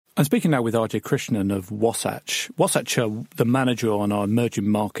I'm speaking now with Ajay Krishnan of Wasatch. Wasatch are the manager on our emerging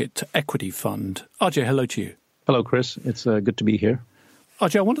market equity fund. Ajay, hello to you. Hello, Chris. It's good to be here.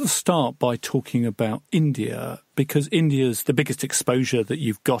 Ajay, I wanted to start by talking about India, because India's the biggest exposure that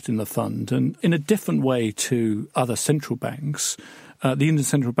you've got in the fund. And in a different way to other central banks, the Indian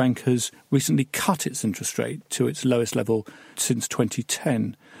Central Bank has recently cut its interest rate to its lowest level since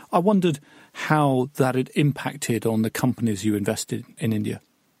 2010. I wondered how that had impacted on the companies you invested in India.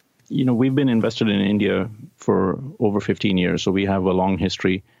 You know, we've been invested in India for over 15 years, so we have a long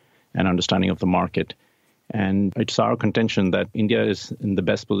history and understanding of the market. And it's our contention that India is in the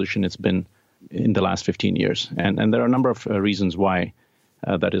best position it's been in the last 15 years. And there are a number of reasons why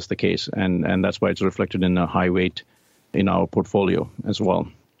that is the case. And that's why it's reflected in a high weight in our portfolio as well.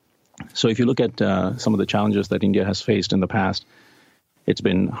 So if you look at some of the challenges that India has faced in the past, it's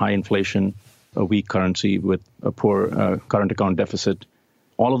been high inflation, a weak currency with a poor current account deficit.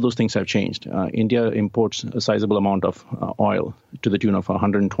 All of those things have changed. India imports a sizable amount of oil to the tune of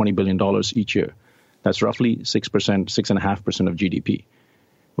 $120 billion each year. That's roughly 6.5% of GDP.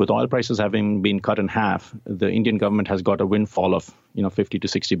 With oil prices having been cut in half, the Indian government has got a windfall of $50 to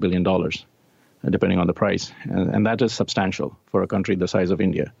 $60 billion, depending on the price. And that is substantial for a country the size of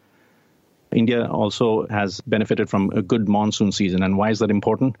India. India also has benefited from a good monsoon season. And why is that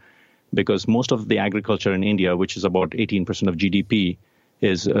important? Because most of the agriculture in India, which is about 18% of GDP,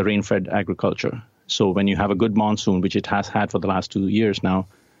 is rain-fed agriculture. So when you have a good monsoon, which it has had for the last 2 years now,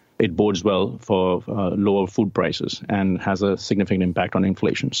 it bodes well for lower food prices and has a significant impact on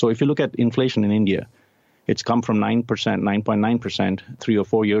inflation. So if you look at inflation in India, it's come from 9.9% 3 or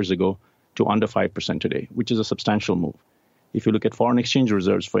 4 years ago to under 5% today, which is a substantial move. If you look at foreign exchange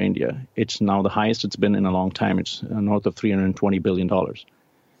reserves for India, it's now the highest it's been in a long time. It's north of $320 billion.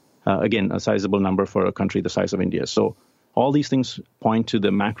 Again, a sizable number for a country the size of India. So all these things point to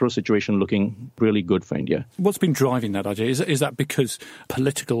the macro situation looking really good for India. What's been driving that, Ajay? Is that because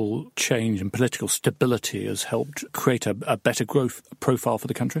political change and political stability has helped create a better growth profile for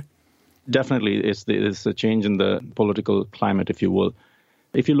the country? Definitely. It's the change in the political climate, if you will.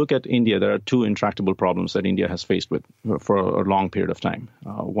 If you look at India, there are two intractable problems that India has faced with for a long period of time.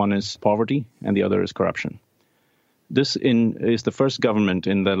 One is poverty and the other is corruption. This is the first government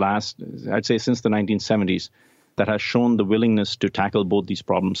in the last, I'd say since the 1970s, that has shown the willingness to tackle both these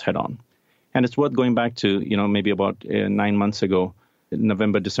problems head on. And it's worth going back to, maybe about 9 months ago,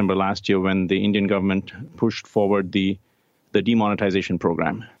 November, December last year, when the Indian government pushed forward the demonetization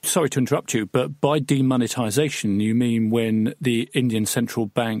program. Sorry to interrupt you, but by demonetization, you mean when the Indian Central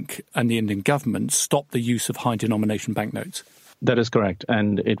Bank and the Indian government stopped the use of high denomination banknotes? That is correct.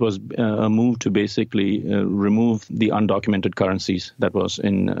 And it was a move to basically remove the undocumented currencies that was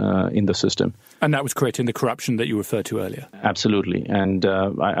in the system. And that was creating the corruption that you referred to earlier? Absolutely. And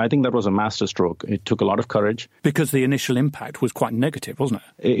I think that was a masterstroke. It took a lot of courage. Because the initial impact was quite negative, wasn't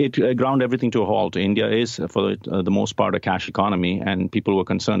it? It ground everything to a halt. India is, for the most part, a cash economy, and people were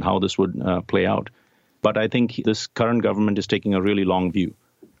concerned how this would play out. But I think this current government is taking a really long view.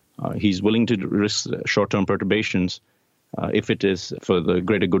 He's willing to risk short-term perturbations if it is for the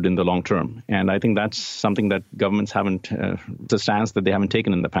greater good in the long term. And I think that's something that governments haven't, the stance that they haven't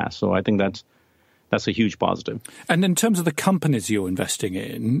taken in the past. So I think that's a huge positive. And in terms of the companies you're investing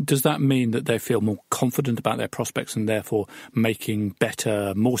in, does that mean that they feel more confident about their prospects and therefore making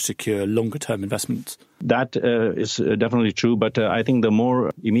better, more secure, longer-term investments? That is definitely true, but I think the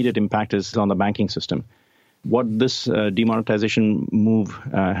more immediate impact is on the banking system. What this demonetization move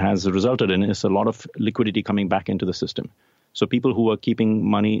has resulted in is a lot of liquidity coming back into the system. So people who are keeping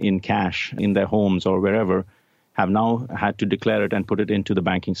money in cash in their homes or wherever have now had to declare it and put it into the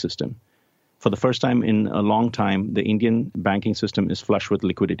banking system. For the first time in a long time, the Indian banking system is flush with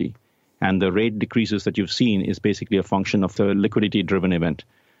liquidity. And the rate decreases that you've seen is basically a function of the liquidity-driven event.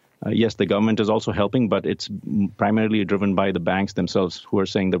 Yes, the government is also helping, but it's primarily driven by the banks themselves who are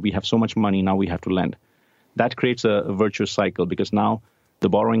saying that we have so much money, now we have to lend. That creates a virtuous cycle because now the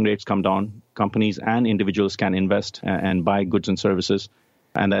borrowing rates come down, companies and individuals can invest and buy goods and services,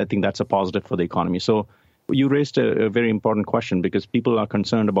 and I think that's a positive for the economy. So you raised a very important question because people are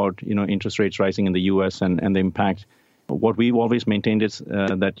concerned about interest rates rising in the U.S. and the impact. What we've always maintained is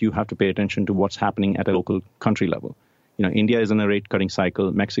that you have to pay attention to what's happening at a local country level. India is in a rate-cutting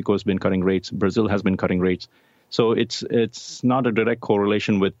cycle. Mexico has been cutting rates. Brazil has been cutting rates. So it's not a direct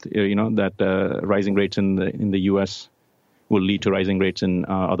correlation with that rising rates in the U.S. will lead to rising rates in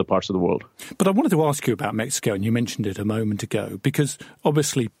other parts of the world. But I wanted to ask you about Mexico, and you mentioned it a moment ago, because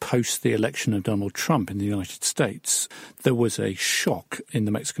obviously post the election of Donald Trump in the United States, there was a shock in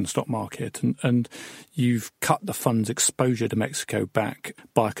the Mexican stock market, and you've cut the fund's exposure to Mexico back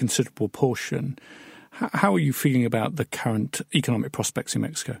by a considerable portion. How are you feeling about the current economic prospects in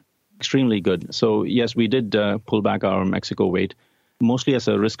Mexico? Extremely good. So yes, we did pull back our Mexico weight, mostly as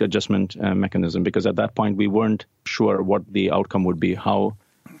a risk adjustment mechanism, because at that point we weren't sure what the outcome would be, how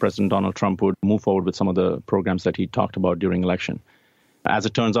President Donald Trump would move forward with some of the programs that he talked about during election. As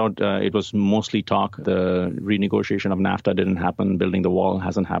it turns out, it was mostly talk. The renegotiation of NAFTA didn't happen. Building the wall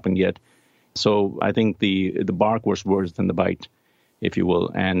hasn't happened yet. So I think the bark was worse than the bite, if you will.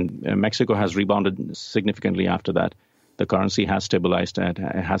 And Mexico has rebounded significantly after that. The currency has stabilized and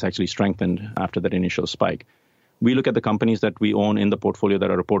has actually strengthened after that initial spike. We look at the companies that we own in the portfolio that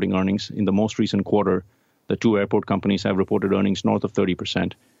are reporting earnings. In the most recent quarter, the two airport companies have reported earnings north of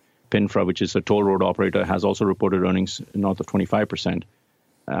 30%. Pinfra, which is a toll road operator, has also reported earnings north of 25%.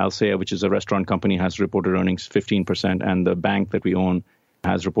 Alsea, which is a restaurant company, has reported earnings 15%. And the bank that we own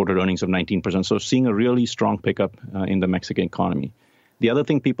has reported earnings of 19%. So seeing a really strong pickup in the Mexican economy. The other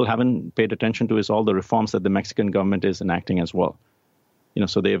thing people haven't paid attention to is all the reforms that the Mexican government is enacting as well.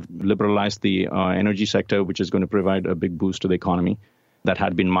 So they've liberalized the energy sector, which is going to provide a big boost to the economy that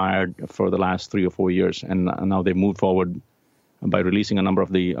had been mired for the last 3 or 4 years. And now they've moved forward by releasing a number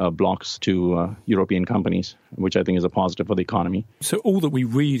of the blocks to European companies, which I think is a positive for the economy. So all that we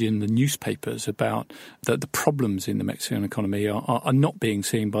read in the newspapers about the problems in the Mexican economy are not being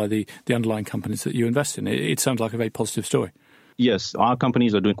seen by the underlying companies that you invest in. It sounds like a very positive story. Yes, our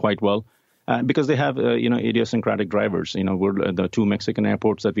companies are doing quite well. Because they have, idiosyncratic drivers. We're the two Mexican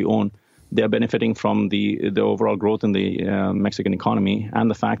airports that we own. They're benefiting from the overall growth in the Mexican economy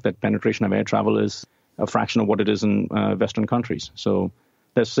and the fact that penetration of air travel is a fraction of what it is in Western countries. So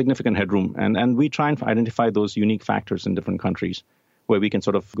there's significant headroom. And we try and identify those unique factors in different countries where we can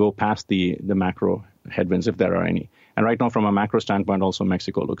sort of go past the macro headwinds, if there are any. And right now, from a macro standpoint, also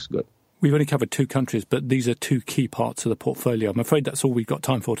Mexico looks good. We've only covered two countries, but these are two key parts of the portfolio. I'm afraid that's all we've got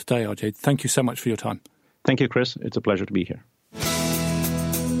time for today, Ajay. Thank you so much for your time. Thank you, Chris. It's a pleasure to be here.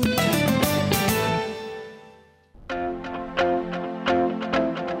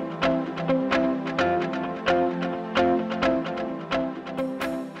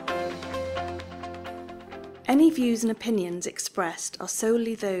 Any views and opinions expressed are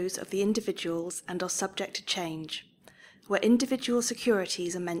solely those of the individuals and are subject to change. Where individual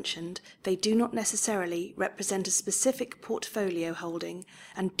securities are mentioned, they do not necessarily represent a specific portfolio holding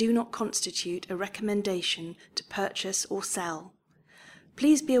and do not constitute a recommendation to purchase or sell.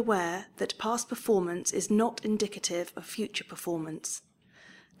 Please be aware that past performance is not indicative of future performance.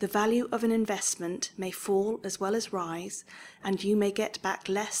 The value of an investment may fall as well as rise, and you may get back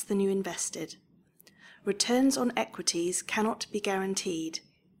less than you invested. Returns on equities cannot be guaranteed.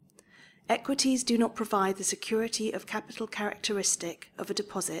 Equities do not provide the security of capital characteristic of a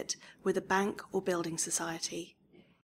deposit with a bank or building society.